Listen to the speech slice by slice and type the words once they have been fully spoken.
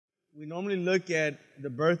we normally look at the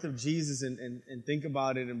birth of Jesus and think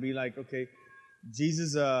about it and be like, okay,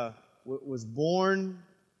 Jesus was born,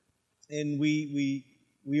 and we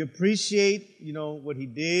appreciate, what he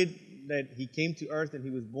did, that he came to earth and he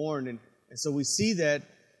was born, and so we see that.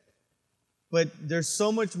 But there's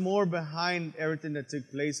so much more behind everything that took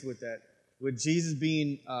place with that, with Jesus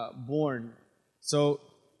being born. So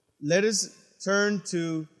let us turn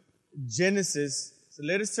to Genesis. So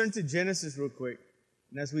let us turn to Genesis real quick.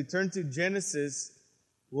 And as we turn to Genesis,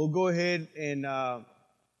 we'll go ahead and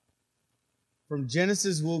from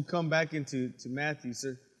Genesis we'll come back into Matthew.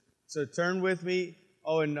 So turn with me.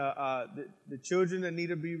 Oh, and the children that need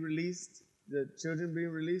to be released, the children being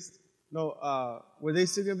released. No, were they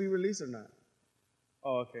still going to be released or not?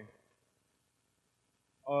 Oh, okay.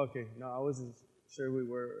 Oh, okay. No, I wasn't sure we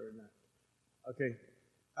were or not. Okay.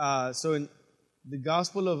 So in the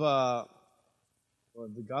Gospel of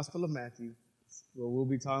Matthew, what we'll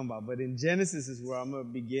be talking about, but in Genesis is where I'm going to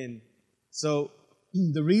begin. So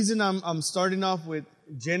the reason I'm starting off with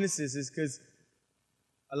Genesis is because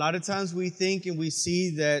a lot of times we think and we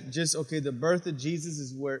see that just, okay, the birth of Jesus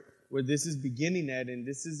is where this is beginning at, and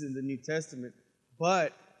this is in the New Testament.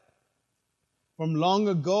 But from long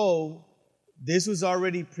ago, this was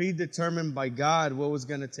already predetermined by God what was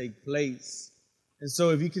going to take place. And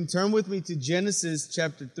so if you can turn with me to Genesis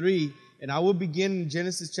chapter 3, and I will begin in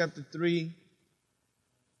Genesis chapter 3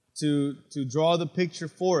 to draw the picture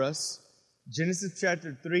for us. Genesis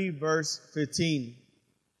chapter 3, verse 15.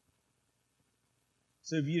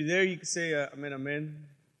 So if you're there, you can say amen, amen.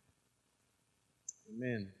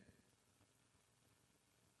 Amen.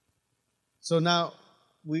 So now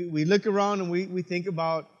we look around and we think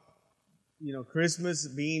about, Christmas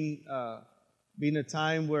being a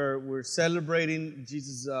time where we're celebrating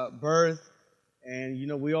Jesus' birth.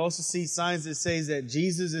 And, we also see signs that says that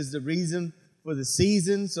Jesus is the reason for the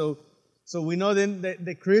season. So we know then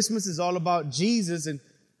that Christmas is all about Jesus. And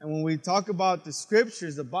when we talk about the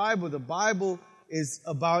scriptures, the Bible is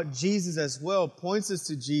about Jesus as well, points us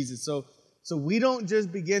to Jesus. So we don't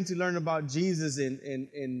just begin to learn about Jesus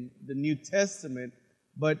in the New Testament,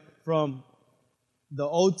 but from the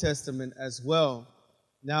Old Testament as well.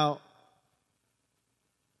 Now,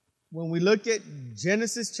 when we look at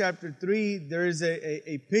Genesis chapter 3, there is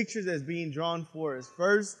a picture that's being drawn for us.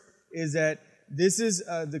 First is that this is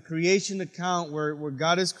the creation account where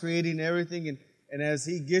God is creating everything. And as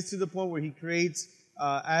he gets to the point where he creates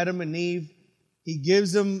Adam and Eve, he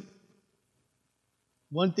gives them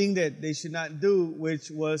one thing that they should not do, which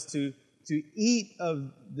was to eat of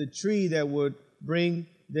the tree that would bring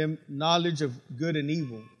them knowledge of good and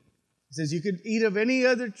evil. It says you could eat of any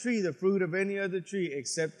other tree, the fruit of any other tree,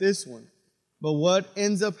 except this one. But what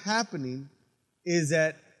ends up happening is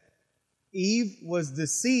that Eve was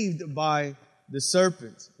deceived by the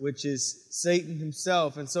serpent, which is Satan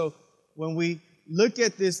himself. And so when we look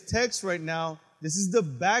at this text right now, this is the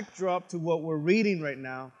backdrop to what we're reading right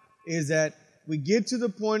now, is that we get to the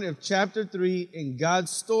point of chapter 3 in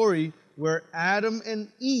God's story where Adam and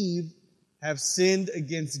Eve have sinned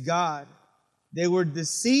against God. They were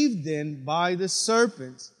deceived then by the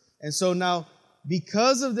serpent. And so now,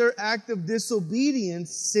 because of their act of disobedience,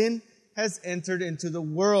 sin has entered into the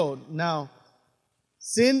world. Now,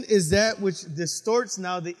 sin is that which distorts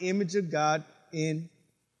now the image of God in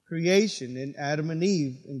creation, in Adam and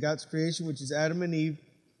Eve, in God's creation, which is Adam and Eve.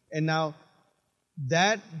 And now,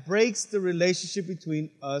 that breaks the relationship between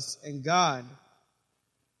us and God.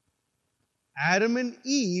 Adam and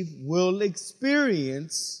Eve will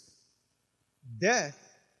experience death.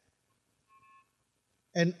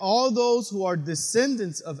 And all those who are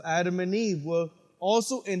descendants of Adam and Eve will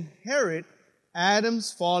also inherit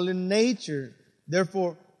Adam's fallen nature.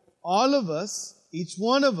 Therefore, all of us, each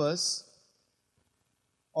one of us,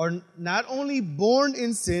 are not only born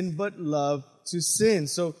in sin, but love to sin.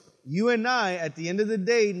 So you and I, at the end of the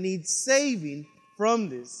day, need saving from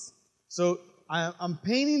this. So I'm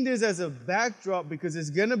painting this as a backdrop because it's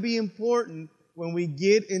going to be important when we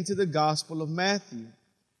get into the Gospel of Matthew.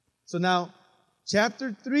 So now,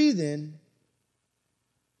 chapter 3 then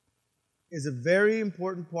is a very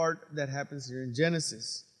important part that happens here in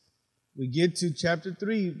Genesis. We get to chapter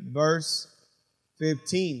 3, verse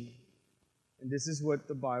 15. And this is what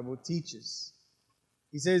the Bible teaches.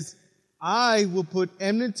 He says, I will put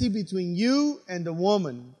enmity between you and the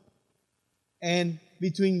woman, and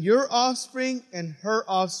between your offspring and her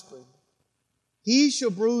offspring. He shall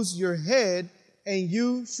bruise your head, and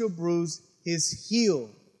you shall bruise his heel.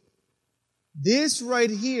 This right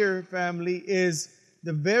here, family, is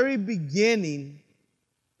the very beginning.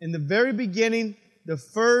 In the very beginning, the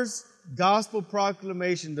first gospel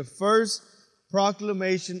proclamation, the first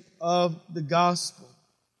proclamation of the gospel.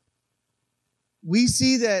 We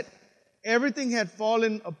see that everything had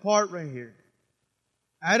fallen apart right here.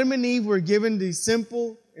 Adam and Eve were given these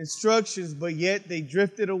simple instructions, but yet they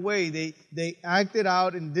drifted away. They acted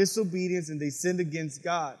out in disobedience and they sinned against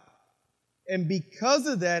God. And because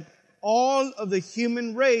of that, all of the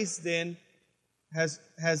human race then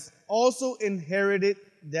has also inherited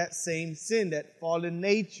that same sin, that fallen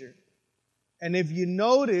nature. And if you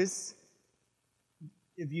notice,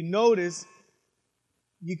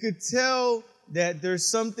 you could tell that there's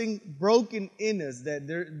something broken in us,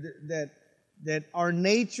 that our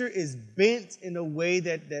nature is bent in a way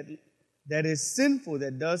that is sinful,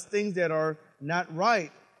 that does things that are not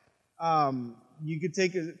right. You could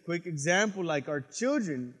take a quick example like our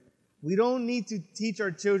children. We don't need to teach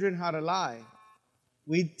our children how to lie.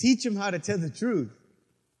 We teach them how to tell the truth.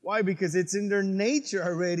 Why? Because it's in their nature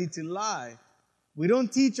already to lie. We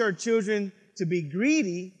don't teach our children to be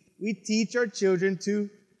greedy. We teach our children to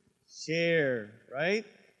share, right?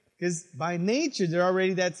 Because by nature,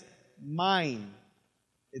 that's mine.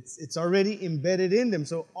 It's already embedded in them.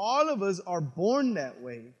 So all of us are born that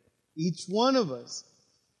way, each one of us.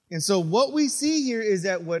 And so what we see here is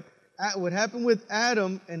that what happened with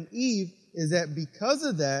Adam and Eve is that because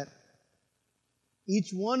of that,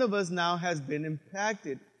 each one of us now has been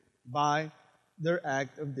impacted by their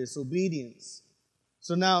act of disobedience.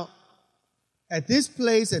 So now, at this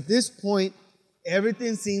place, at this point,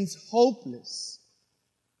 everything seems hopeless.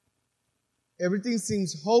 Everything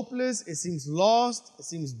seems hopeless. It seems lost. It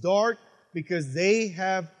seems dark because they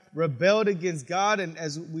have rebelled against God. And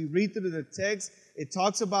as we read through the text, it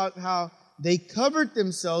talks about how they covered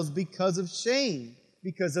themselves because of shame,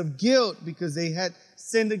 because of guilt, because they had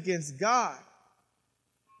sinned against God.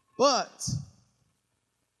 But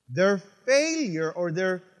their failure or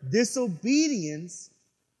their disobedience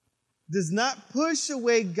does not push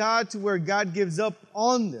away God to where God gives up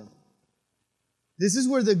on them. This is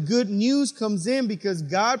where the good news comes in because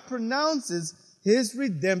God pronounces His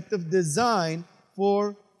redemptive design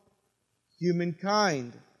for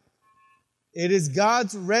humankind. It is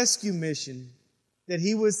God's rescue mission that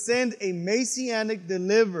He would send a messianic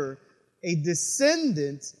deliverer, a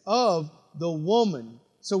descendant of the woman.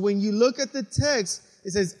 So when you look at the text,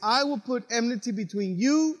 it says, I will put enmity between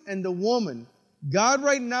you and the woman. God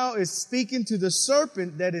right now is speaking to the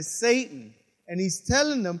serpent that is Satan. And He's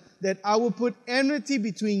telling them that I will put enmity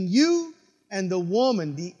between you and the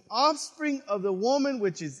woman, the offspring of the woman,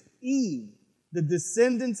 which is Eve, the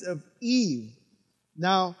descendants of Eve.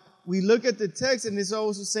 Now, we look at the text and it's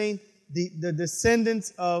also saying the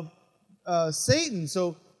descendants of Satan.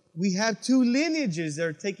 So we have two lineages that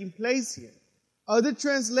are taking place here. Other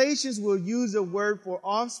translations will use the word for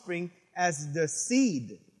offspring as the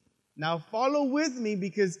seed. Now follow with me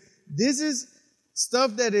because this is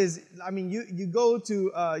stuff that is, you go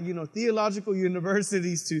to, theological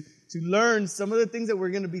universities to learn some of the things that we're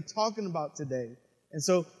going to be talking about today. And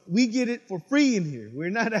so we get it for free in here. We're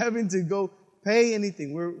not having to go pay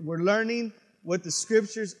anything. We're learning what the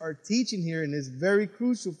scriptures are teaching here, and it's very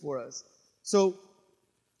crucial for us. So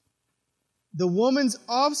the woman's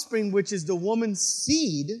offspring, which is the woman's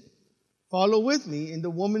seed, follow with me, in the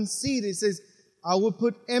woman's seed, it says, I will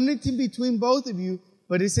put enmity between both of you,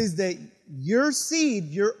 but it says that your seed,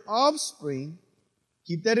 your offspring,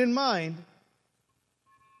 keep that in mind,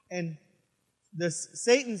 and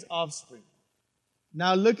Satan's offspring.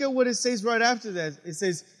 Now look at what it says right after that. It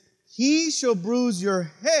says, he shall bruise your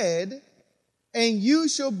head, and you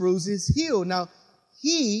shall bruise his heel. Now,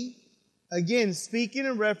 he, again, speaking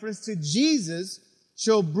in reference to Jesus,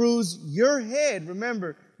 shall bruise your head.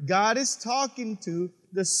 Remember, God is talking to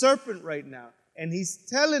the serpent right now, and He's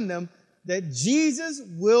telling them that Jesus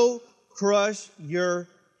will crush your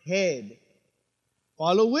head.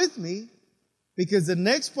 Follow with me, because the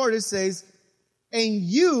next part it says, and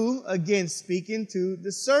you, again speaking to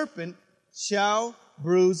the serpent, shall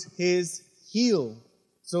bruise his heel.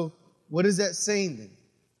 So, what is that saying then?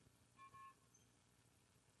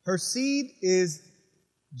 Her seed is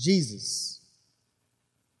Jesus.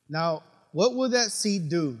 Now, what will that seed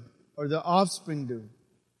do, or the offspring do?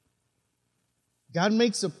 God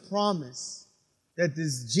makes a promise that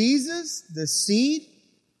this Jesus, the seed,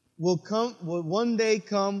 will one day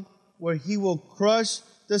come where He will crush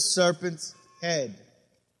the serpent's head.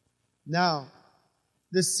 Now,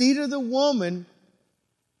 the seed of the woman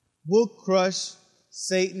will crush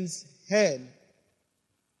Satan's head.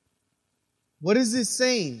 What is this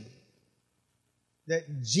saying? That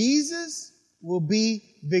Jesus will be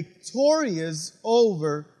victorious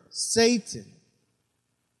over Satan.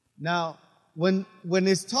 Now, when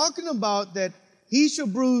it's talking about that He shall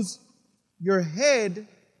bruise your head,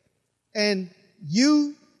 and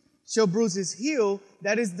you shall bruise his heel.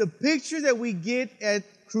 That is the picture that we get at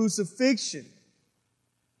crucifixion.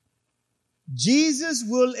 Jesus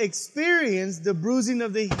will experience the bruising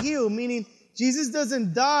of the heel, meaning Jesus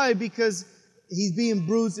doesn't die because he's being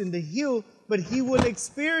bruised in the heel, but he will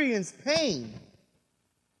experience pain.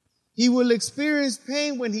 He will experience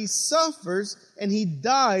pain when he suffers and he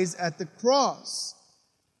dies at the cross.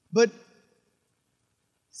 But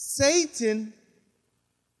Satan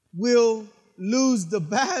will lose the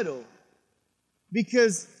battle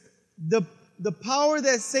because the power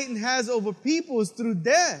that Satan has over people is through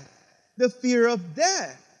death, the fear of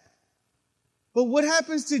death. But what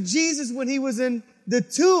happens to Jesus when he was in the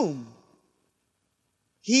tomb?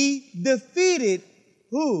 He defeated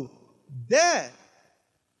who? Death.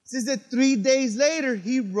 It says that 3 days later,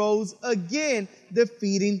 he rose again,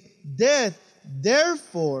 defeating death.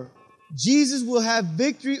 Therefore, Jesus will have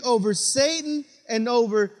victory over Satan and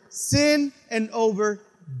over sin and over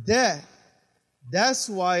death. That's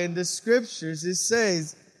why in the scriptures it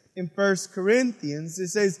says, in 1 Corinthians, it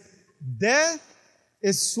says, death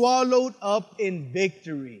is swallowed up in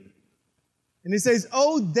victory. And it says,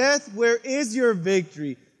 "Oh death, where is your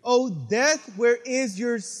victory? Oh death, where is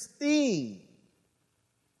your sting?"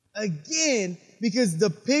 Again, because the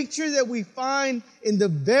picture that we find in the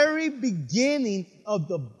very beginning of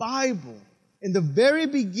the Bible, in the very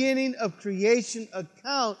beginning of creation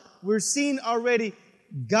account, we're seeing already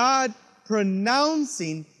God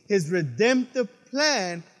pronouncing his redemptive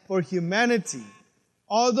plan for humanity.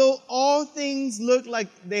 Although all things look like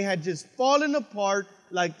they had just fallen apart,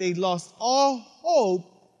 like they lost all hope,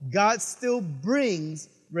 God still brings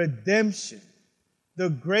redemption. The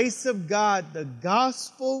grace of God, the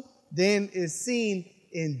gospel, then is seen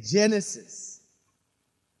in Genesis.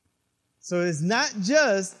 So it's not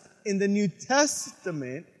just in the New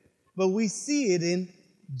Testament, but we see it in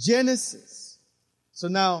Genesis. So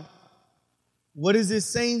now, what is this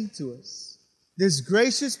saying to us? This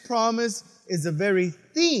gracious promise is the very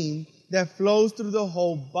theme that flows through the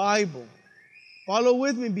whole Bible. Follow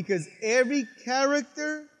with me, because every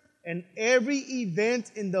character and every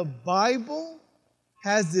event in the Bible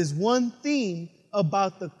has this one theme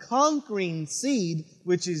about the conquering seed,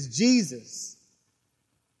 which is Jesus.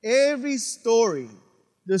 Every story,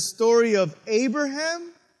 the story of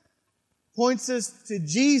Abraham points us to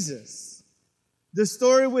Jesus. The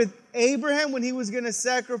story with Abraham when he was going to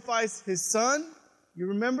sacrifice his son, you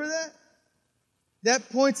remember that? That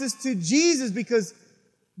points us to Jesus, because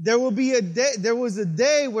there was a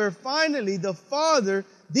day where finally the Father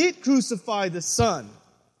did crucify the Son,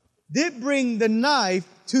 did bring the knife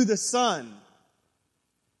to the Son.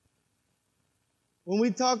 When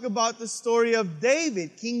we talk about the story of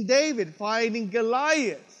David, King David fighting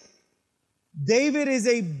Goliath, David is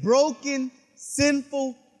a broken,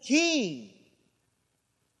 sinful king.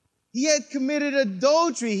 He had committed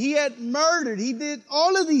adultery. He had murdered. He did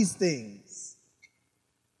all of these things.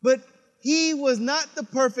 But he was not the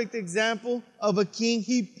perfect example of a king.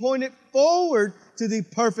 He pointed forward to the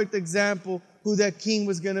perfect example who that king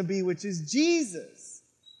was going to be, which is Jesus.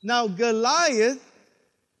 Now, Goliath,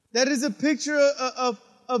 that is a picture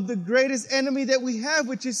of the greatest enemy that we have,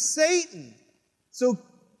 which is Satan. So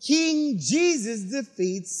King Jesus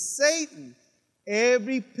defeats Satan.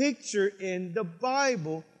 Every picture in the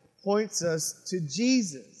Bible points us to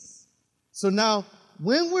Jesus. So now,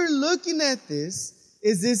 when we're looking at this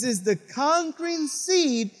is the conquering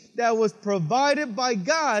seed that was provided by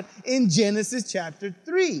God in Genesis chapter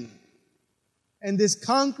 3. And this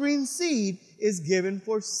conquering seed is given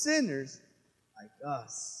for sinners like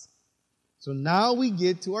us. So now we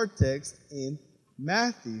get to our text in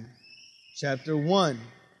Matthew chapter 1.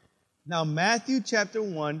 Now, Matthew chapter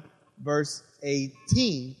 1, verse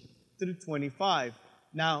 18 through 25.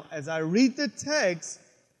 Now, as I read the text,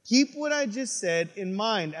 keep what I just said in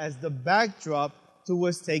mind as the backdrop to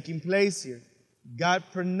what's taking place here. God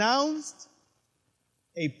pronounced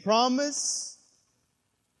a promise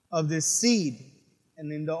of this seed.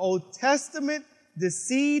 And in the Old Testament, the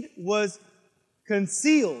seed was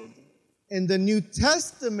concealed. In the New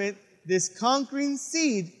Testament, this conquering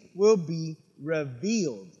seed will be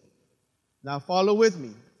revealed. Now follow with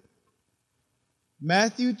me.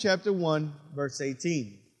 Matthew chapter 1, verse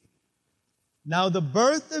 18. Now the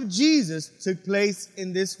birth of Jesus took place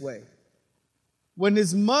in this way. When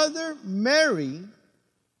his mother Mary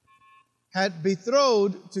had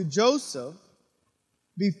betrothed to Joseph,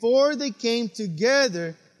 before they came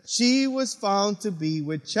together, she was found to be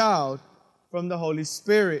with child from the Holy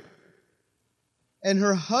Spirit. And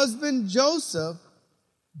her husband Joseph,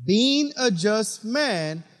 being a just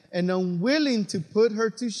man and unwilling to put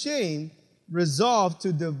her to shame, resolved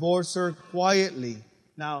to divorce her quietly.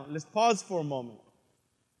 Now, let's pause for a moment.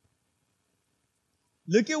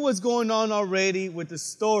 Look at what's going on already with the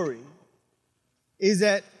story. Is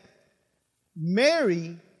that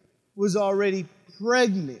Mary was already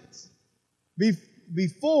pregnant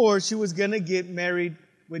before she was going to get married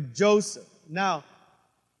with Joseph. Now,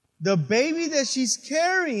 the baby that she's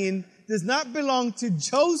carrying does not belong to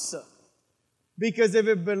Joseph. Because if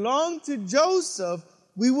it belonged to Joseph,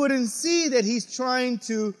 we wouldn't see that he's trying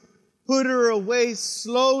to put her away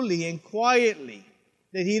slowly and quietly.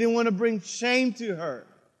 That he didn't want to bring shame to her.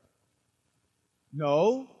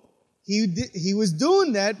 No, he was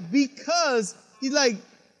doing that because he's like,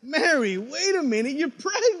 Mary, wait a minute, you're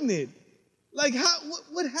pregnant. Like,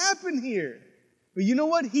 what happened here? But you know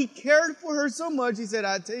what? He cared for her so much, he said,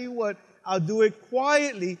 I'll tell you what, I'll do it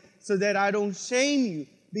quietly so that I don't shame you.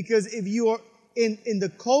 Because if you are in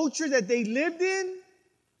the culture that they lived in,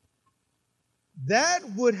 that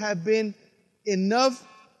would have been enough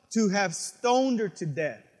to have stoned her to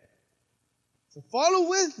death. So follow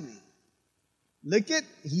with me. Look at,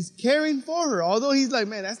 he's caring for her. Although he's like,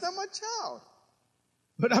 man, that's not my child.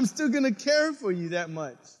 But I'm still going to care for you that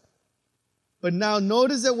much. But now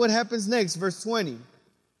notice that what happens next, verse 20.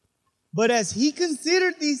 But as he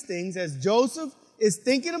considered these things, as Joseph is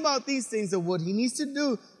thinking about these things of what he needs to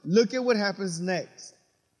do, look at what happens next.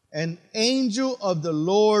 An angel of the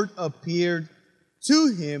Lord appeared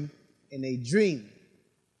to him in a dream.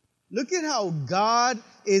 Look at how God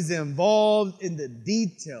is involved in the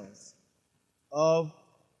details of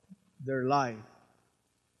their life.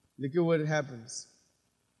 Look at what happens.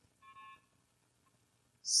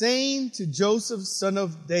 Saying to Joseph, son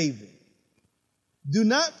of David, do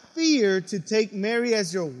not fear to take Mary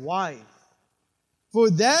as your wife, for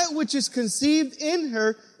that which is conceived in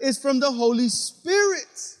her is from the Holy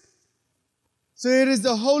Spirit. So it is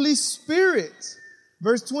the Holy Spirit.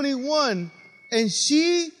 Verse 21, and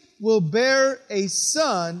she will bear a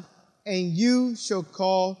son, and you shall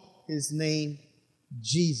call his name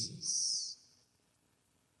Jesus.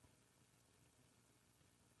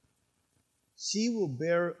 She will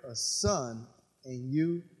bear a son, and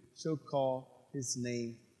you shall call his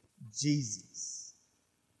name Jesus.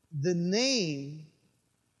 The name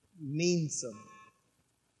means something.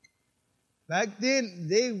 Back then,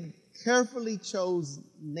 they carefully chose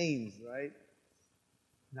names, right?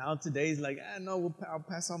 Now today's like, no, I'll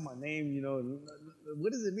pass on my name, you know.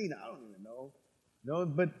 What does it mean? I don't even know. No,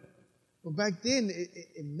 but back then,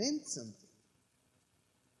 it meant something.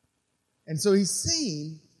 And so he's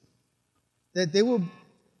saying that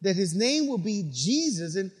that his name will be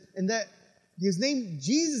Jesus, and that his name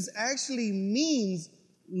Jesus actually means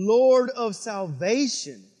Lord of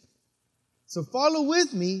salvation. So follow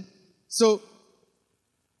with me. So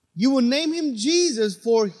you will name him Jesus,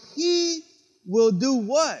 for he will do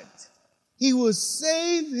what? He will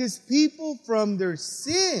save his people from their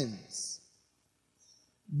sins.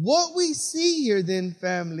 What we see here then,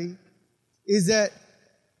 family, is that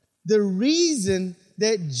the reason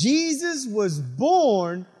that Jesus was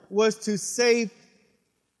born was to save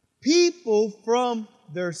people from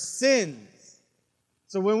their sins.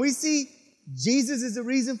 So when we see Jesus is the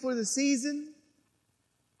reason for the season,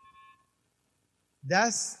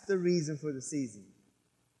 that's the reason for the season.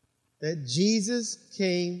 That Jesus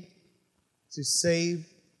came to save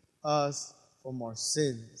us from our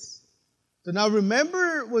sins. So now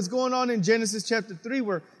remember what's going on in Genesis chapter 3,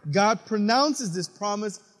 where God pronounces this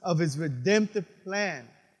promise of his redemptive plan.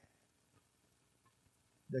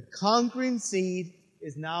 The conquering seed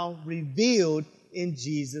is now revealed in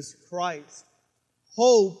Jesus Christ.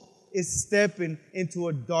 Hope is stepping into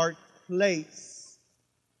a dark place.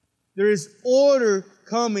 There is order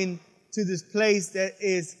coming to this place that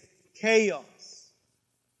is chaos.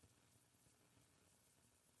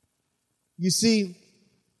 You see,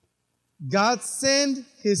 God sent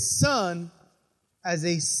his son as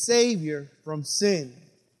a savior from sin.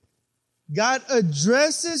 God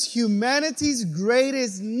addresses humanity's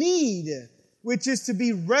greatest need, which is to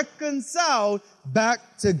be reconciled back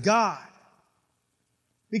to God.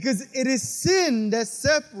 Because it is sin that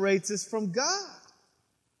separates us from God.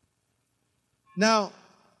 Now,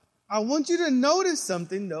 I want you to notice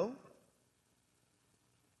something though.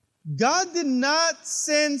 God did not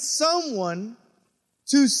send someone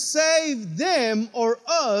to save them or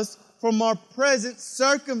us from our present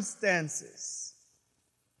circumstances.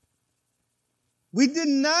 We did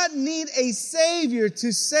not need a Savior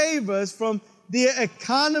to save us from the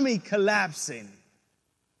economy collapsing.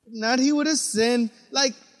 Not he would have sent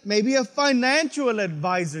like maybe a financial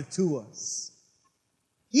advisor to us.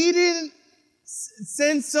 He didn't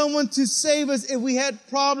send someone to save us if we had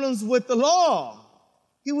problems with the law.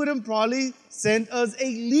 He would have probably sent us a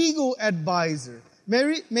legal advisor.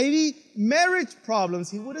 Maybe marriage problems,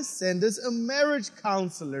 he would have sent us a marriage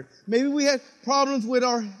counselor. Maybe we had problems with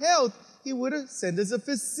our health, he would have sent us a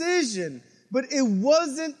physician. But it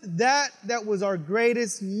wasn't that was our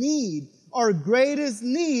greatest need. Our greatest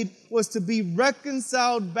need was to be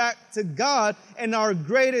reconciled back to God, and our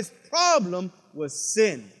greatest problem was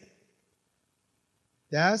sin.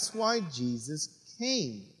 That's why Jesus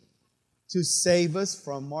came, to save us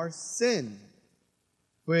from our sin.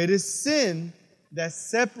 For it is sin that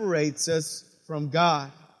separates us from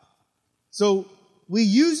God. So we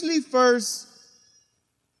usually first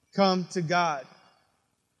come to God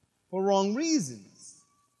for wrong reasons.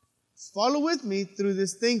 Follow with me through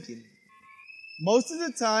this thinking. Most of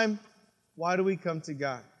the time, why do we come to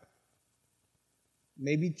God?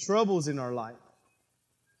 Maybe troubles in our life.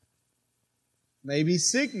 Maybe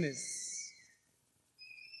sickness.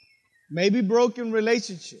 Maybe broken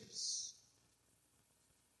relationships.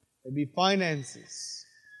 Maybe finances.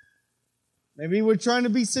 Maybe we're trying to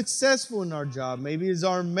be successful in our job. Maybe it's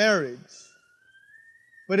our marriage.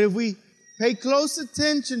 But if we pay close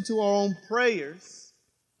attention to our own prayers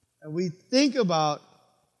and we think about,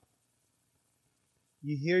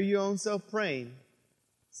 you hear your own self praying, it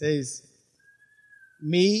says,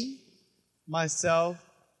 me, myself,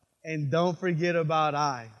 and don't forget about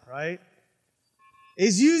I, right?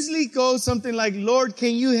 It usually goes something like, Lord,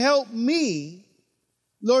 can you help me?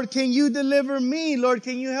 Lord, can you deliver me? Lord,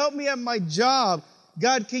 can you help me at my job?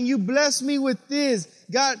 God, can you bless me with this?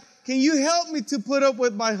 God, can you help me to put up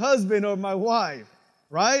with my husband or my wife?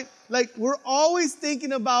 Right? Like, we're always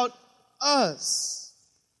thinking about us.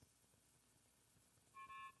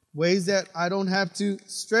 Ways that I don't have to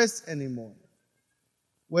stress anymore.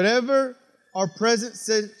 Whatever our present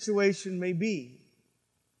situation may be,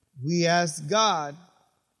 we ask God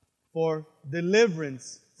for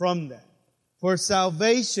deliverance from that, for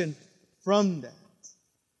salvation from that.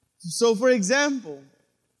 So, for example,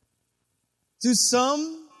 to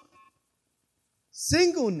some,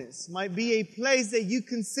 singleness might be a place that you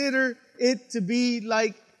consider it to be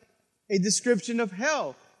like a description of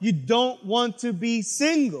hell. You don't want to be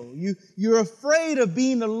single. You're afraid of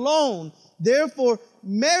being alone. Therefore,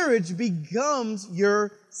 marriage becomes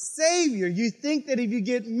your savior. You think that if you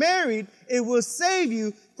get married, it will save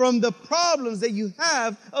you from the problems that you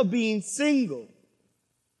have of being single.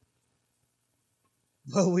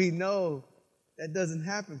 But we know that doesn't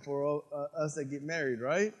happen for us that get married,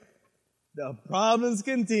 right? The problems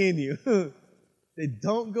continue. They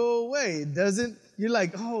don't go away. It doesn't, you're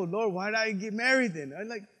like, oh Lord, why did I get married then? I'm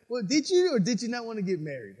like, well, did you or did you not want to get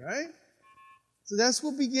married, right? So that's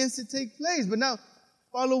what begins to take place. But now,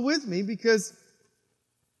 follow with me, because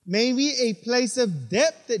maybe a place of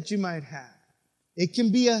debt that you might have, it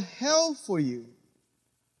can be a hell for you.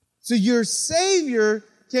 So your Savior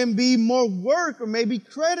can be more work or maybe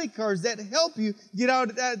credit cards that help you get out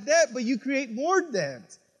of that debt, but you create more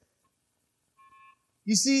debt.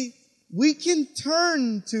 You see, we can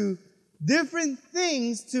turn to different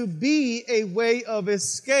things to be a way of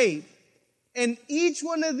escape. And each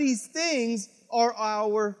one of these things are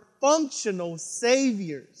our functional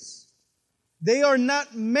saviors. They are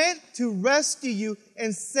not meant to rescue you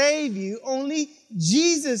and save you. Only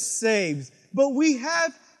Jesus saves. But we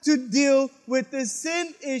have to deal with the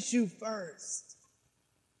sin issue first.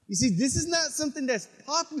 You see, this is not something that's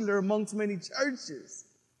popular amongst many churches.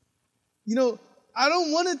 You know, I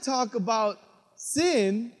don't want to talk about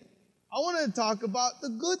sin. I want to talk about the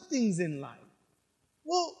good things in life.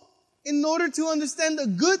 Well, in order to understand the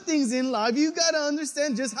good things in life, you got to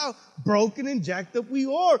understand just how broken and jacked up we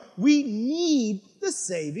are. We need the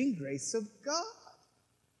saving grace of God.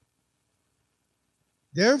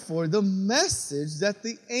 Therefore, the message that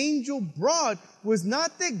the angel brought was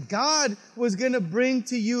not that God was going to bring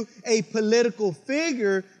to you a political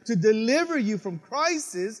figure to deliver you from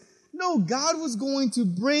crisis. No, God was going to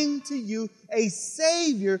bring to you a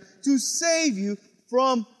Savior to save you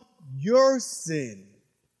from your sin.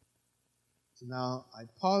 So now I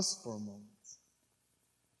pause for a moment.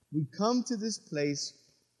 We come to this place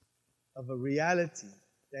of a reality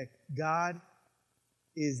that God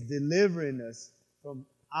is delivering us from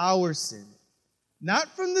our sin.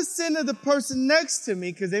 Not from the sin of the person next to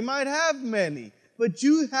me, because they might have many, but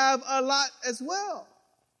you have a lot as well.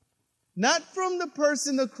 Not from the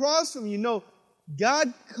person across from you. No,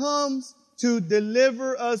 God comes to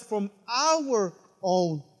deliver us from our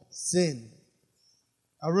own sin.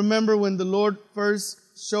 I remember when the Lord first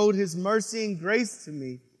showed His mercy and grace to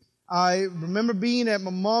me. I remember being at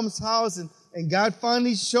my mom's house and God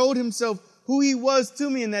finally showed Himself who he was to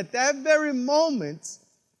me. And at that very moment,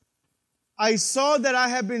 I saw that I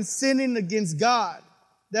had been sinning against God,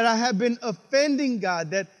 that I had been offending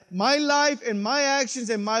God, that my life and my actions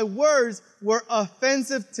and my words were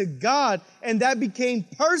offensive to God. And that became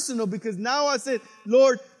personal because now I said,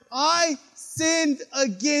 Lord, I sinned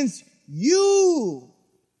against you.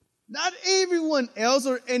 Not everyone else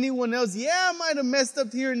or anyone else. Yeah, I might have messed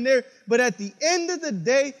up here and there, but at the end of the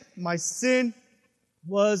day, my sin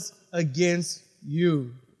was against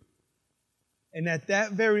you. And at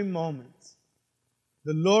that very moment,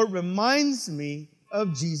 the Lord reminds me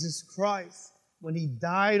of Jesus Christ when he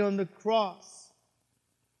died on the cross.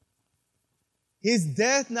 His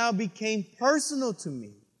death now became personal to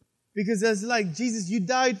me because it's like, Jesus, you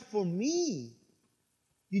died for me.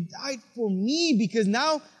 You died for me because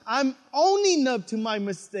now I'm owning up to my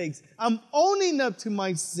mistakes. I'm owning up to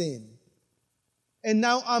my sin. And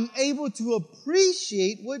now I'm able to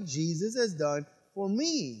appreciate what Jesus has done for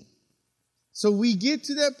me. So we get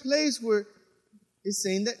to that place where it's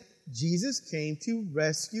saying that Jesus came to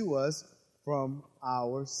rescue us from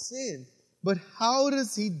our sin. But how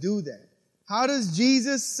does he do that? How does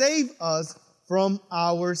Jesus save us from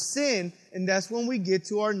our sin? And that's when we get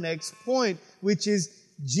to our next point, which is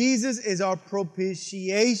Jesus is our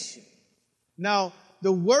propitiation. Now,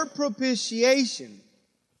 the word propitiation,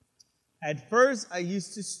 at first I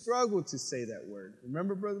used to struggle to say that word.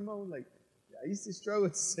 Remember, Brother Mo? I used to struggle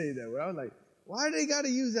to say that word. I was like, why do they got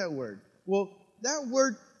to use that word? Well, that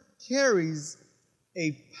word carries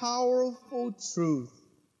a powerful truth.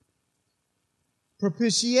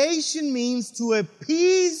 Propitiation means to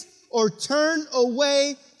appease or turn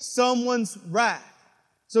away someone's wrath.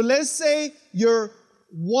 So let's say your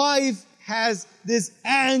wife has this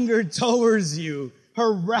anger towards you.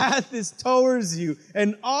 Her wrath is towards you.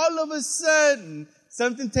 And all of a sudden,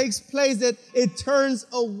 something takes place that it turns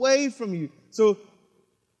away from you. So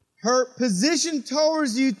her position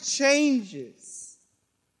towards you changes.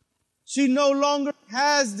 She no longer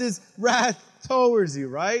has this wrath towards you,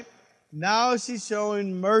 right? Now she's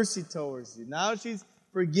showing mercy towards you. Now she's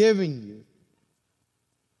forgiving you.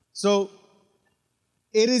 So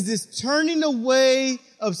it is this turning away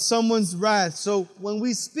of someone's wrath. So when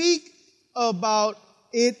we speak about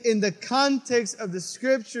it in the context of the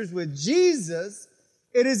scriptures with Jesus,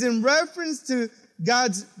 it is in reference to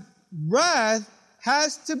God's wrath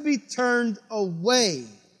has to be turned away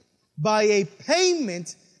by a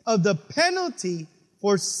payment of the penalty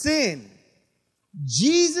for sin.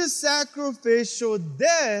 Jesus' sacrificial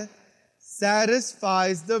death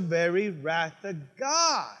satisfies the very wrath of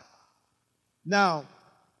God. Now,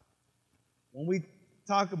 when we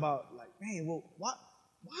talk about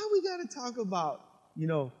why we got to talk about,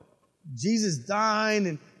 Jesus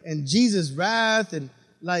dying and Jesus' wrath and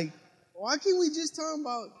why can't we just talk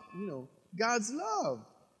about, God's love?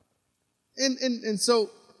 And so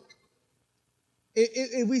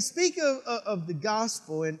if we speak of the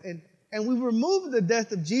gospel and we remove the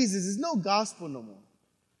death of Jesus, there's no gospel no more.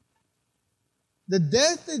 The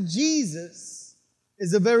death of Jesus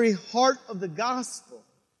is the very heart of the gospel.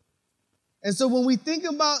 And so when we think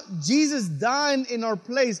about Jesus dying in our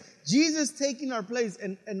place, Jesus taking our place,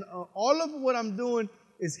 and all of what I'm doing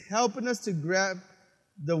is helping us to grab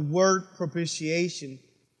the word propitiation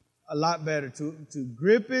a lot better, to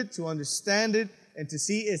grip it, to understand it, and to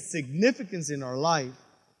see its significance in our life.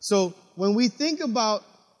 So when we think about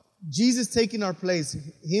Jesus taking our place,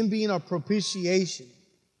 him being our propitiation,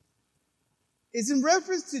 it's in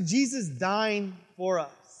reference to Jesus dying for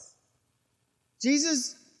us.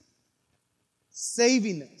 Jesus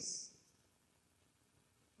saving us.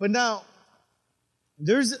 But now,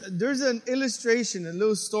 there's an illustration, a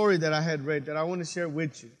little story that I had read that I want to share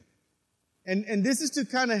with you. And this is to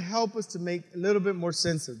kind of help us to make a little bit more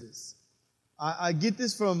sense of this. I get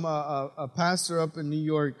this from a pastor up in New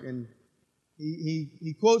York, and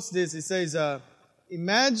he quotes this. He says,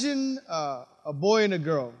 imagine a boy and a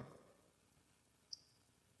girl,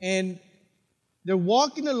 and they're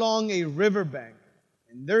walking along a riverbank,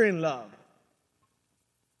 and they're in love.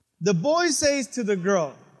 The boy says to the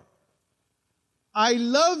girl, I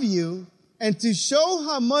love you, and to show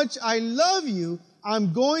how much I love you,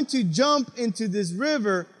 I'm going to jump into this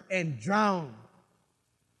river and drown.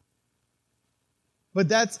 But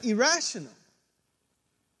that's irrational.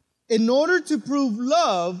 In order to prove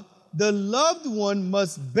love, the loved one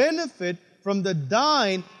must benefit from the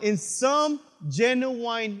dying in some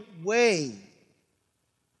genuine way.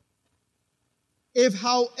 If,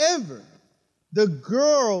 however, the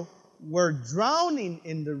girl were drowning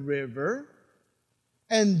in the river,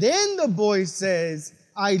 and then the boy says,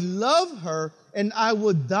 I love her, and I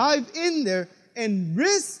will dive in there and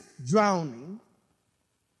risk drowning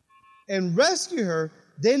and rescue her,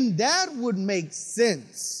 then that would make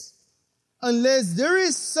sense. Unless there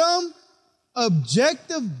is some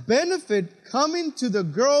objective benefit coming to the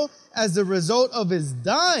girl as a result of his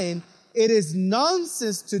dying, it is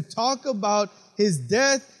nonsense to talk about his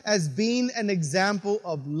death as being an example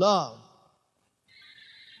of love.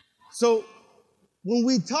 So, when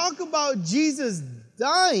we talk about Jesus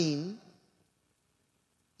dying,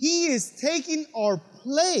 he is taking our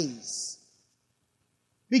place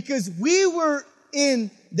because we were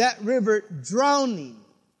in that river drowning.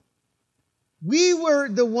 We were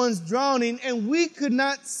the ones drowning and we could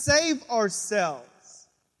not save ourselves.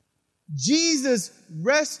 Jesus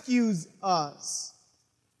rescues us.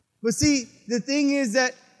 But see, the thing is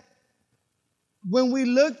that when we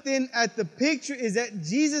looked in at the picture is that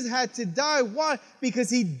Jesus had to die. Why? Because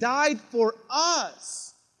he died for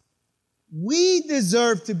us. We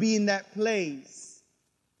deserve to be in that place.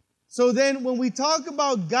 So then when we talk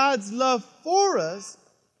about God's love for us,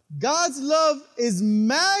 God's love is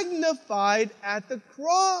magnified at the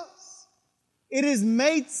cross. It is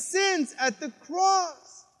made sense at the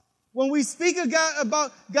cross. When we speak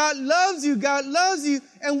about God loves you,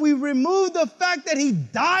 and we remove the fact that he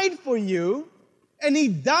died for you, and he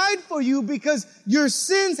died for you because your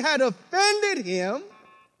sins had offended him,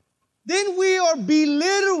 then we are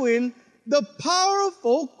belittling the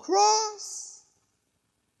powerful cross.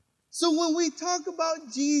 So when we talk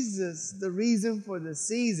about Jesus, the reason for the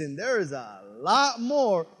season, there is a lot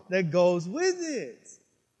more that goes with it.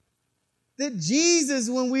 That Jesus,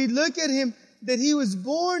 when we look at him, that he was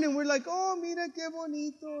born and we're like, oh, mira qué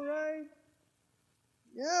bonito, right?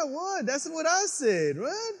 Yeah, what? That's what I said,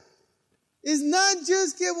 right? It's not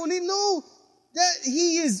just que bonito. No, that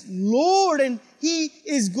he is Lord and he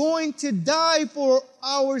is going to die for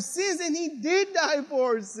our sins. And he did die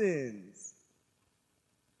for our sins.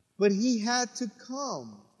 But he had to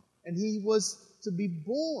come and he was to be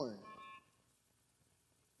born.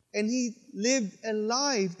 And he lived a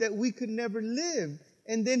life that we could never live.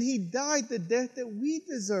 And then he died the death that we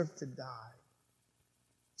deserve to die.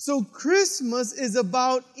 So Christmas is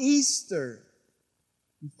about Easter.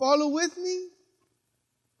 You follow with me?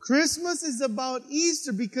 Christmas is about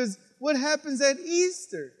Easter because what happens at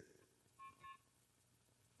Easter?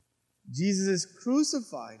 Jesus is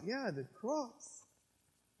crucified. Yeah, the cross.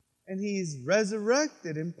 And he is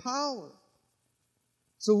resurrected in power.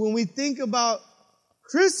 So when we think about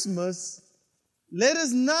Christmas, let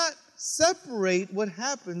us not separate what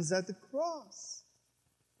happens at the cross.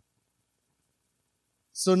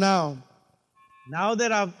 So now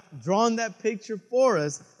that I've drawn that picture for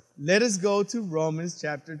us, let us go to Romans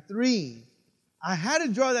chapter 3. I had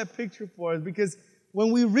to draw that picture for us because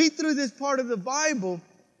when we read through this part of the Bible,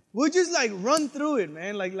 we'll just like run through it,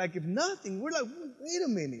 man. Like if nothing, we're like, wait a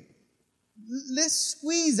minute. Let's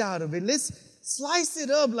squeeze out of it. Let's slice it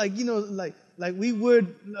up like we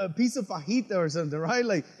would a piece of fajita or something, right?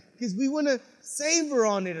 Like, because we want to savor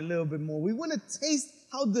on it a little bit more. We want to taste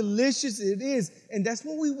how delicious it is. And that's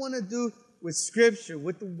what we want to do with Scripture,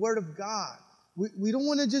 with the Word of God. We don't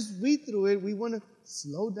want to just read through it. We want to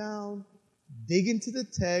slow down, dig into the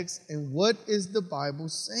text, and what is the Bible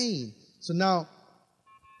saying? So now,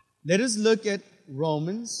 let us look at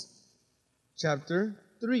Romans chapter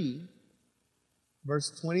 3,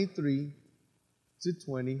 verse 23 to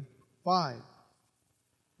 25.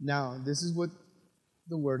 Now, this is what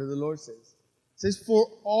the word of the Lord says. It says, for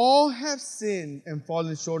all have sinned and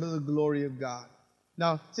fallen short of the glory of God.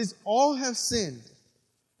 Now, it says all have sinned.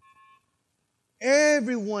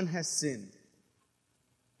 Everyone has sinned.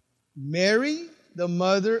 Mary, the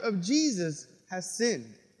mother of Jesus, has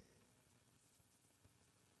sinned.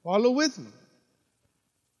 Follow with me.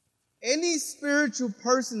 Any spiritual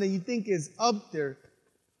person that you think is up there,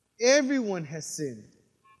 everyone has sinned.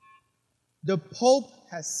 The Pope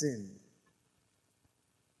has sinned.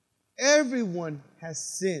 Everyone has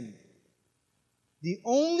sinned. The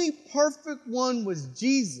only perfect one was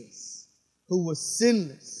Jesus, who was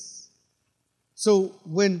sinless. So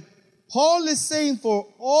when Paul is saying, for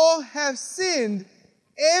all have sinned,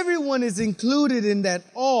 everyone is included in that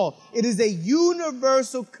all. It is a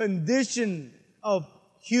universal condition of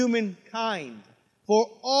humankind. For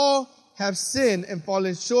all have sinned and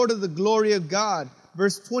fallen short of the glory of God.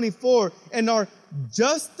 Verse 24, and are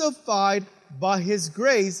justified by his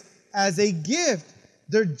grace as a gift.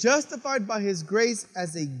 They're justified by his grace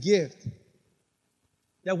as a gift.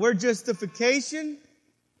 That word justification,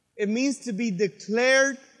 it means to be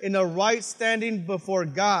declared in a right standing before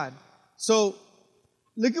God. So,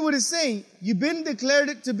 look at what it's saying. You've been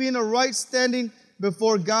declared to be in a right standing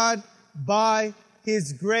before God by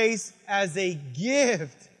his grace as a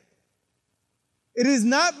gift. It is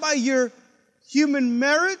not by your human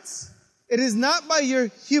merits. It is not by your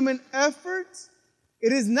human efforts.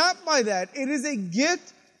 It is not by that. It is a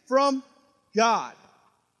gift from God.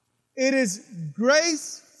 It is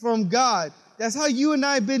grace from God. That's how you and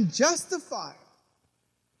I have been justified.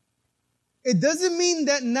 It doesn't mean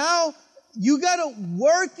that now you got to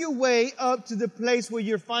work your way up to the place where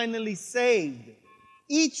you're finally saved.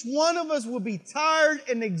 Each one of us will be tired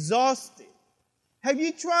and exhausted. Have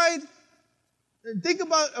you tried? Think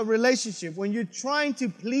about a relationship when you're trying to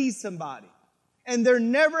please somebody and they're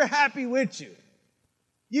never happy with you.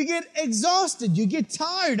 You get exhausted. You get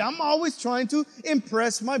tired. I'm always trying to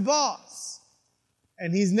impress my boss.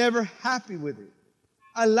 And he's never happy with it.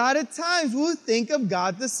 A lot of times we'll think of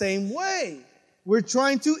God the same way. We're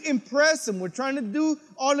trying to impress him. We're trying to do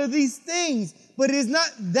all of these things. But it is not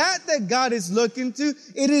that God is looking to.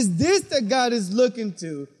 It is this that God is looking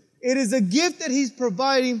to. It is a gift that he's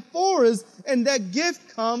providing for us. And that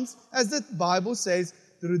gift comes, as the Bible says,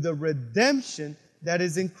 through the redemption that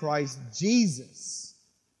is in Christ Jesus.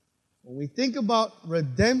 When we think about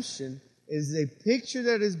redemption, it is a picture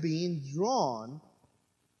that is being drawn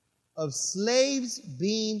of slaves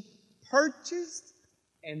being purchased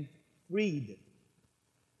and freed.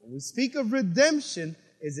 When we speak of redemption,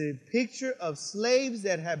 it's a picture of slaves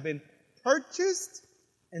that have been purchased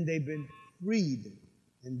and they've been freed.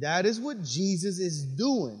 And that is what Jesus is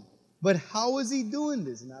doing. But how is he doing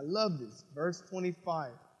this? And I love this. Verse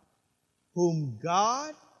 25. Whom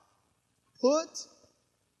God put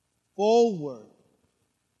forward.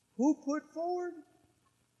 Who put forward?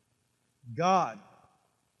 God.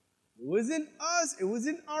 It wasn't us. It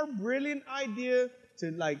wasn't our brilliant idea to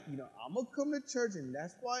I'm going to come to church and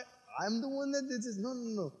that's why I'm the one that did this.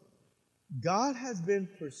 No. God has been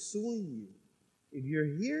pursuing you. If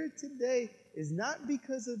you're here today, it's not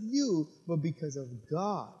because of you, but because of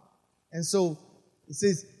God. And so it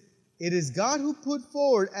says, it is God who put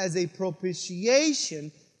forward as a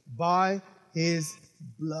propitiation by his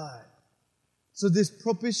blood. So this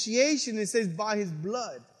propitiation, it says by his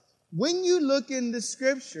blood. When you look in the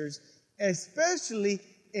scriptures, especially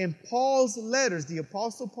in Paul's letters, the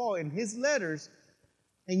Apostle Paul in his letters,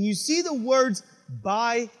 and you see the words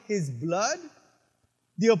by his blood,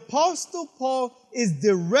 the Apostle Paul is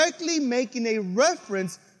directly making a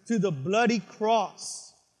reference to the bloody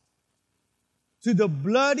cross. To the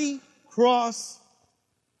bloody cross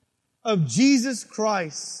of Jesus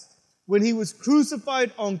Christ when he was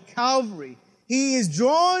crucified on Calvary. He is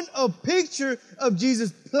drawing a picture of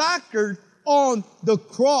Jesus placard on the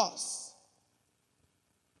cross.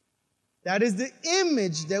 That is the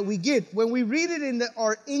image that we get. When we read it in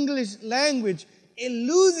our English language, it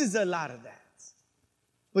loses a lot of that.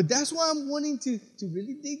 But that's why I'm wanting to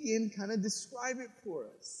really dig in, kind of describe it for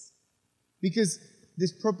us. Because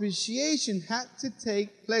this propitiation had to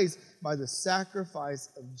take place by the sacrifice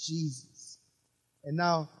of Jesus. And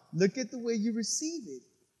now, look at the way you receive it.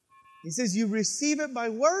 He says you receive it by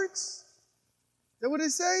works. Is that what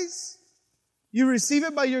it says? You receive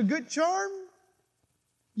it by your good charm.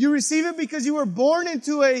 You receive it because you were born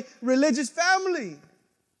into a religious family.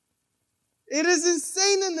 It doesn't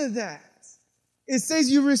say none of that. It says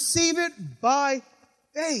you receive it by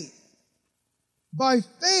faith. By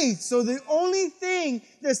faith. So the only thing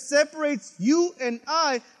that separates you and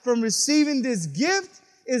I from receiving this gift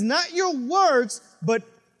is not your works, but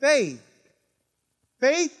faith.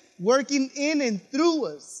 Faith working in and through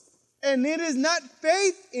us. And it is not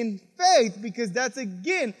faith in faith, because that's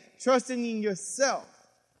again trusting in yourself.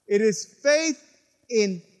 It is faith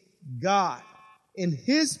in God, in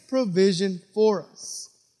his provision for us.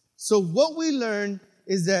 So what we learn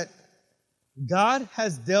is that God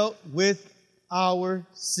has dealt with our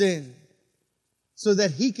sin so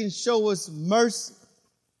that he can show us mercy.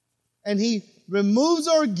 And he removes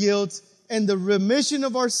our guilt and the remission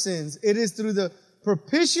of our sins. It is through the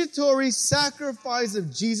propitiatory sacrifice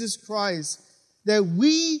of Jesus Christ that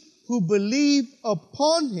we who believe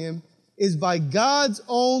upon him is by God's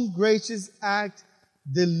own gracious act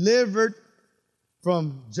delivered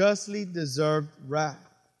from justly deserved wrath.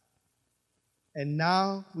 And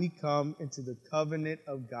now we come into the covenant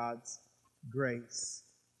of God's grace.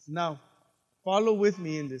 Now, follow with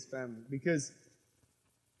me in this, family, because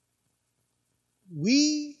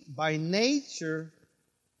we, by nature,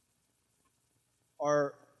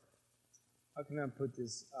 are, how can I put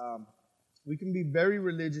this? We can be very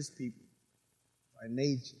religious people by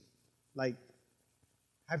nature. Like,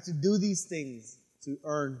 have to do these things to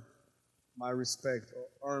earn my respect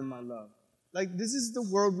or earn my love. Like, this is the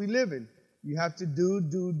world we live in. You have to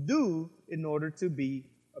do in order to be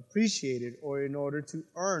appreciated or in order to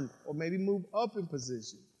earn or maybe move up in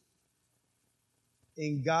position.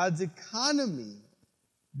 in God's economy,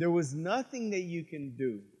 there was nothing that you can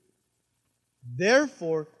do.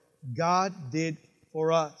 Therefore, God did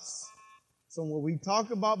for us. So when we talk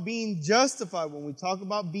about being justified, when we talk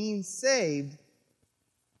about being saved,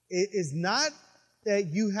 it is not that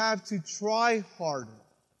you have to try harder.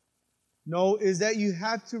 No, is that you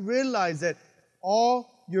have to realize that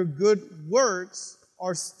all your good works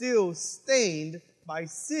are still stained by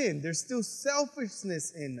sin. There's still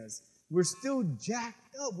selfishness in us. We're still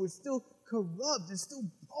jacked up. We're still corrupt. There's still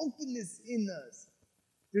brokenness in us.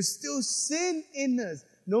 There's still sin in us.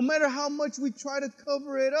 No matter how much we try to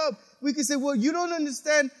cover it up, we can say, well, you don't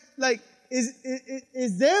understand. Like,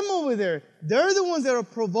 is them over there. They're the ones that are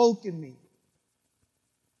provoking me.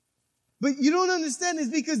 But you don't understand. It's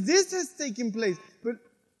because this has taken place. But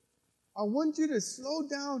I want you to slow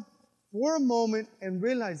down for a moment and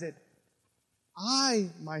realize that I,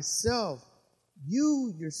 myself,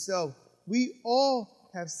 you yourself, we all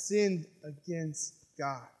have sinned against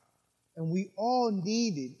God. And we all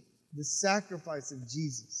needed the sacrifice of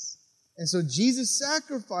Jesus. And so Jesus'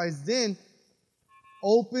 sacrifice then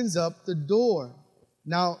opens up the door.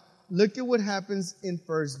 Now, look at what happens in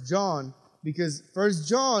 1 John, because 1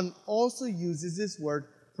 John also uses this word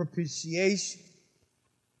propitiation.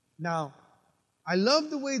 Now, I love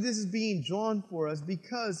the way this is being drawn for us,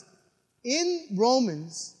 because in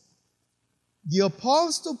Romans, the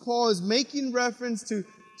Apostle Paul is making reference to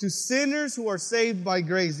sinners who are saved by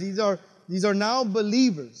grace. These are now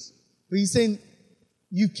believers. But he's saying,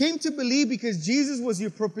 you came to believe because Jesus was your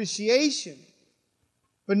propitiation.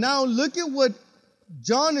 But now look at what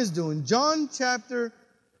John is doing. John chapter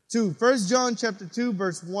 2, 1 John chapter 2,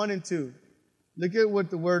 verse 1 and 2. Look at what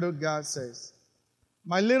the Word of God says.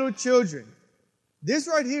 My little children. This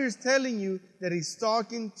right here is telling you that he's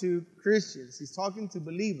talking to Christians. He's talking to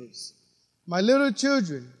believers. My little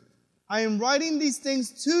children, I am writing these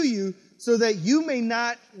things to you so that you may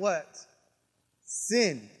not, what?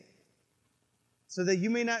 Sin. So that you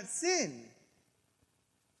may not sin.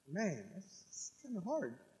 Man, that's kind of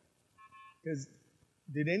hard. Because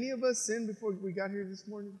did any of us sin before we got here this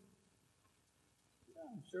morning?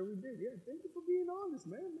 Yeah, I'm sure we did. Yeah, thank you for being honest,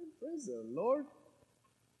 man. Praise the Lord.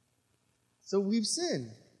 So we've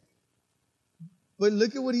sinned. But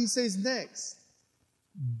look at what he says next.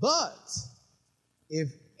 But if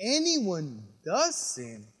anyone does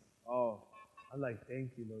sin, I'm like,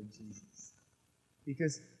 thank you, Lord Jesus.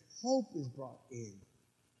 Because hope is brought in.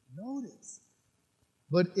 Notice.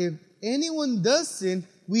 But if anyone does sin,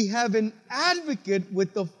 we have an advocate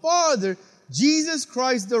with the Father, Jesus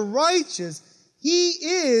Christ the righteous. He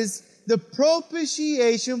is the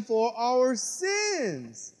propitiation for our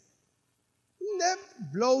sins. That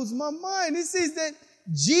blows my mind. It says that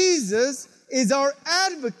Jesus is our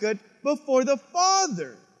advocate before the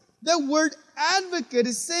Father. The word advocate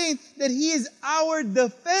is saying that he is our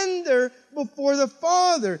defender before the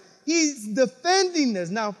Father. He's defending us.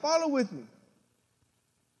 Now, follow with me.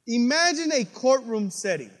 Imagine a courtroom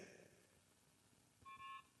setting.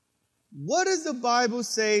 What does the Bible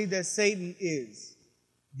say that Satan is?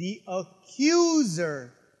 The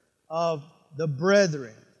accuser of the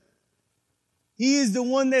brethren. He is the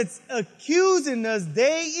one that's accusing us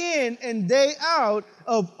day in and day out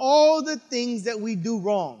of all the things that we do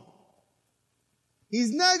wrong.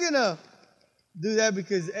 He's not going to do that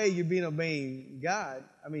because, hey, you're being obeying God.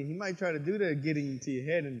 I mean, he might try to do that, getting into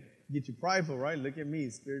your head and get you prideful, right? Look at me,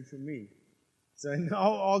 spiritual me. So in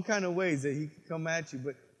all kind of ways that he can come at you.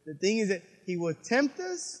 But the thing is that he will tempt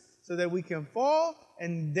us so that we can fall.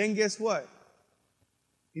 And then guess what?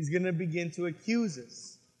 He's going to begin to accuse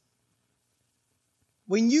us.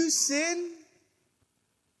 When you sin,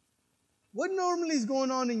 what normally is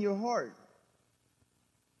going on in your heart?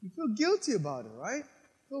 You feel guilty about it, right?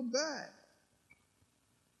 You feel bad.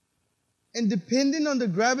 And depending on the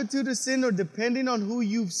gravity of sin or depending on who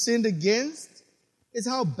you've sinned against, is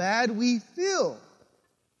how bad we feel.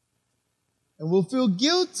 And we'll feel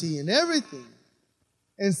guilty and everything.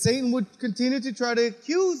 And Satan would continue to try to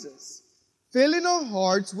accuse us, filling our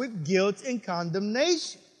hearts with guilt and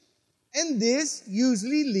condemnation. And this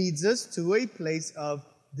usually leads us to a place of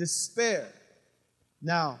despair.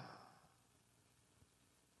 Now,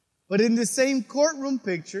 but in the same courtroom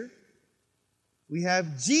picture, we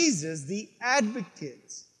have Jesus, the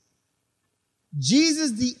advocate.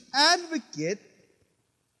 Jesus, the advocate,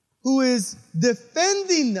 who is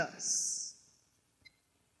defending us.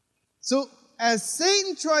 So, as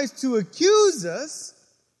Satan tries to accuse us,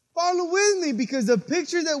 follow with me, because the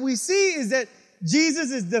picture that we see is that Jesus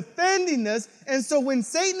is defending us. And so when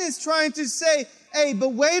Satan is trying to say, hey, but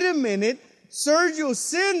wait a minute, Sergio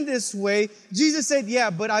sinned this way, Jesus said, yeah,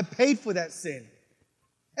 but I paid for that sin.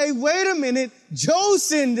 Hey, wait a minute. Joe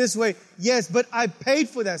sinned this way. Yes, but I paid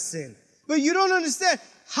for that sin. But you don't understand.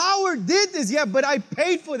 Howard did this. Yeah, but I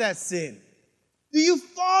paid for that sin. Do you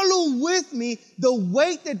follow with me the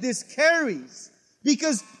weight that this carries?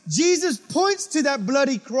 Because Jesus points to that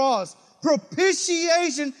bloody cross.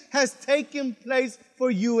 Propitiation has taken place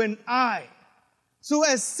for you and I. So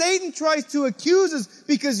as Satan tries to accuse us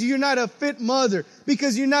because you're not a fit mother,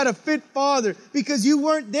 because you're not a fit father, because you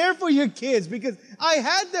weren't there for your kids, because I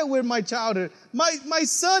had that with my childhood. My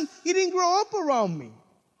son, he didn't grow up around me.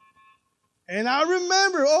 And I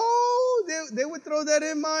remember, they would throw that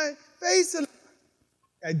in my face.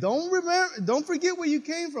 I don't forget where you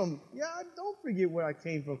came from. Yeah, I don't forget where I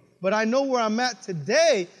came from. But I know where I'm at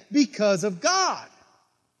today because of God.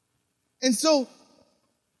 And so,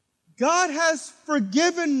 God has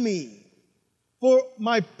forgiven me for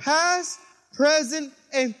my past, present,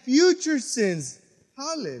 and future sins.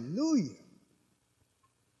 Hallelujah.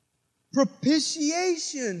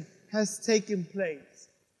 Propitiation has taken place.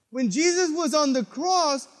 When Jesus was on the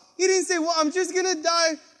cross, he didn't say, well, I'm just going to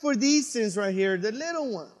die for these sins right here, the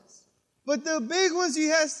little ones. But the big ones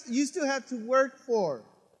you still have to work for.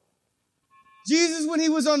 Jesus, when he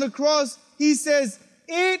was on the cross, he says,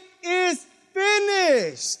 it is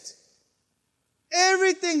finished.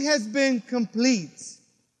 Everything has been complete.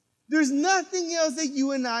 There's nothing else that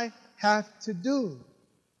you and I have to do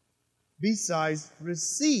besides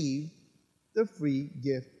receive the free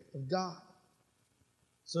gift of God.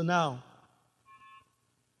 So now,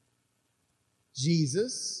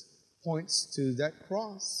 Jesus points to that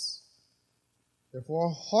cross. Therefore,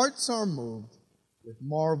 our hearts are moved with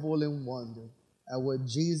marvel and wonder at what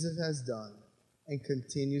Jesus has done and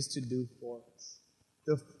continues to do for us.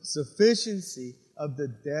 The sufficiency of the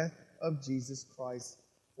death of Jesus Christ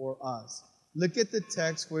for us. Look at the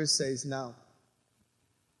text where it says, now,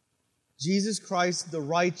 Jesus Christ the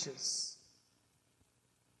righteous.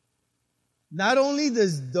 Not only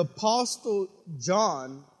does the Apostle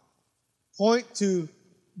John point to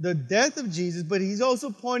the death of Jesus, but he's also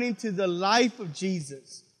pointing to the life of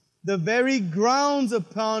Jesus, the very grounds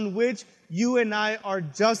upon which you and I are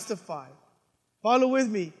justified. Follow with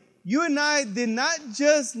me. You and I did not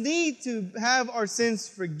just need to have our sins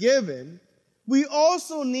forgiven, we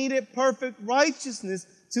also needed perfect righteousness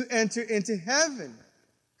to enter into heaven.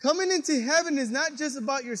 Coming into heaven is not just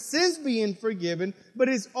about your sins being forgiven, but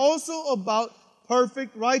it's also about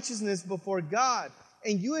perfect righteousness before God.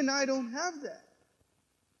 And you and I don't have that.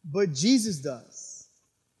 But Jesus does.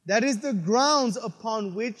 That is the grounds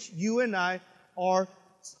upon which you and I are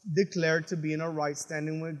declared to be in a right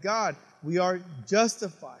standing with God. We are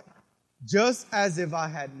justified. Just as if I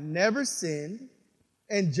had never sinned,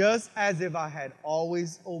 and just as if I had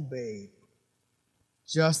always obeyed.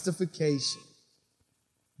 Justification.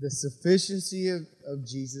 The sufficiency of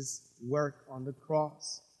Jesus' work on the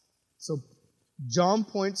cross. So John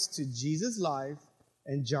points to Jesus' life,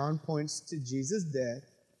 and John points to Jesus' death,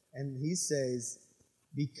 and he says,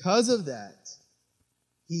 because of that,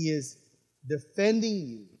 he is defending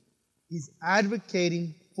you. He's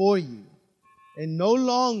advocating for you. And no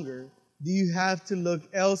longer do you have to look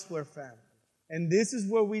elsewhere, family. And this is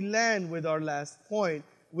where we land with our last point,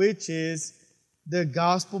 which is the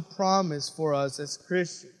gospel promise for us as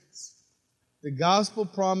Christians. The gospel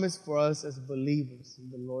promise for us as believers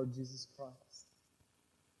in the Lord Jesus Christ.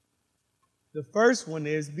 The first one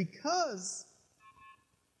is because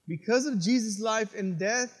of Jesus' life and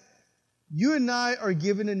death, you and I are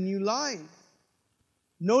given a new life.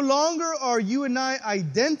 No longer are you and I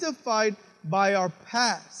identified by our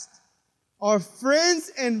past. Our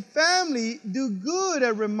friends and family do good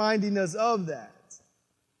at reminding us of that.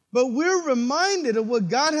 But we're reminded of what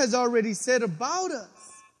God has already said about us.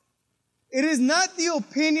 It is not the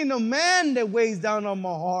opinion of man that weighs down on my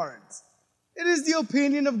heart. It is the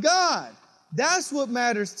opinion of God. That's what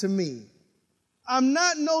matters to me. I'm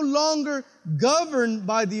not no longer governed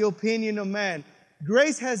by the opinion of man.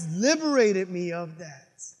 Grace has liberated me of that.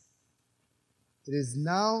 It is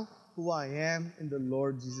now who I am in the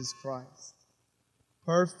Lord Jesus Christ.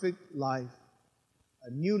 Perfect life.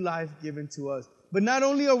 A new life given to us. But not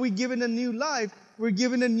only are we given a new life, we're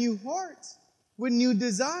given a new heart with new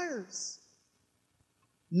desires.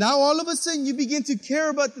 Now all of a sudden you begin to care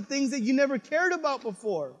about the things that you never cared about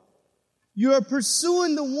before. You are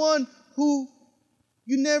pursuing the one who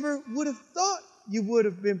you never would have thought you would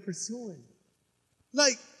have been pursuing.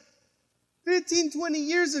 Like 15, 20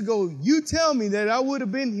 years ago, you tell me that I would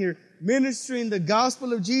have been here ministering the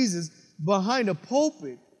gospel of Jesus behind a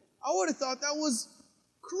pulpit. I would have thought that was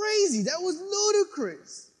crazy. That was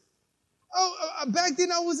ludicrous. Back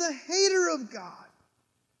then I was a hater of God.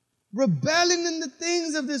 rebelling in the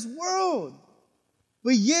things of this world.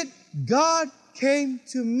 But yet God came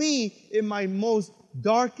to me in my most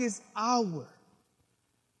darkest hour.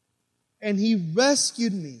 And He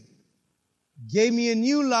rescued me, gave me a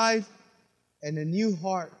new life and a new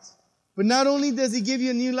heart. But not only does He give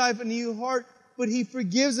you a new life, a new heart, but He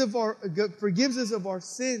forgives us of our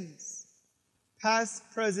sins, past,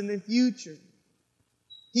 present, and future.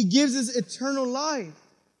 He gives us eternal life.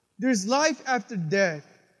 There's life after death.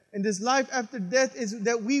 And this life after death is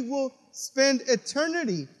that we will spend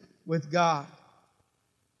eternity with God.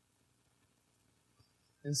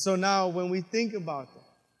 And so now when we think about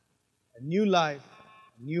that, a new life,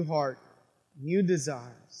 a new heart, new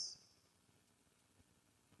desires,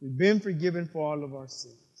 we've been forgiven for all of our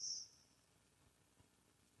sins.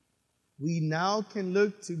 We now can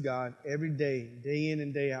look to God every day, day in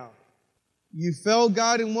and day out. You failed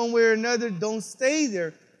God in one way or another, don't stay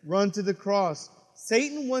there. Run to the cross.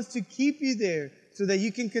 Satan wants to keep you there so that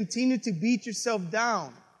you can continue to beat yourself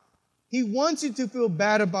down. He wants you to feel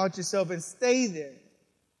bad about yourself and stay there.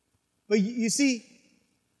 But you see,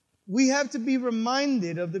 we have to be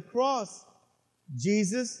reminded of the cross.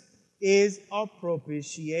 Jesus is our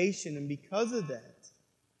propitiation, and because of that,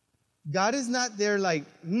 God is not there like,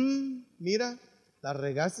 mira, la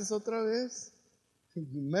regaste otra vez. You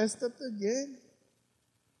messed up again.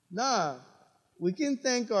 Nah, we can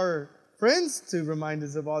thank our friends to remind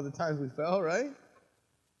us of all the times we fell, right?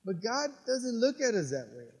 But God doesn't look at us that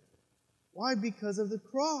way. Why? Because of the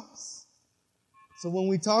cross. So when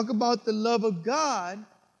we talk about the love of God,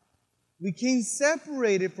 we can't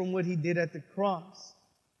separate it from what He did at the cross.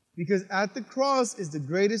 Because at the cross is the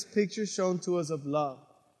greatest picture shown to us of love.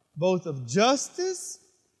 Both of justice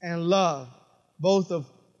and love. Both of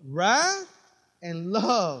wrath and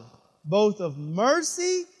love. Both of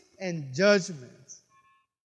mercy and judgment.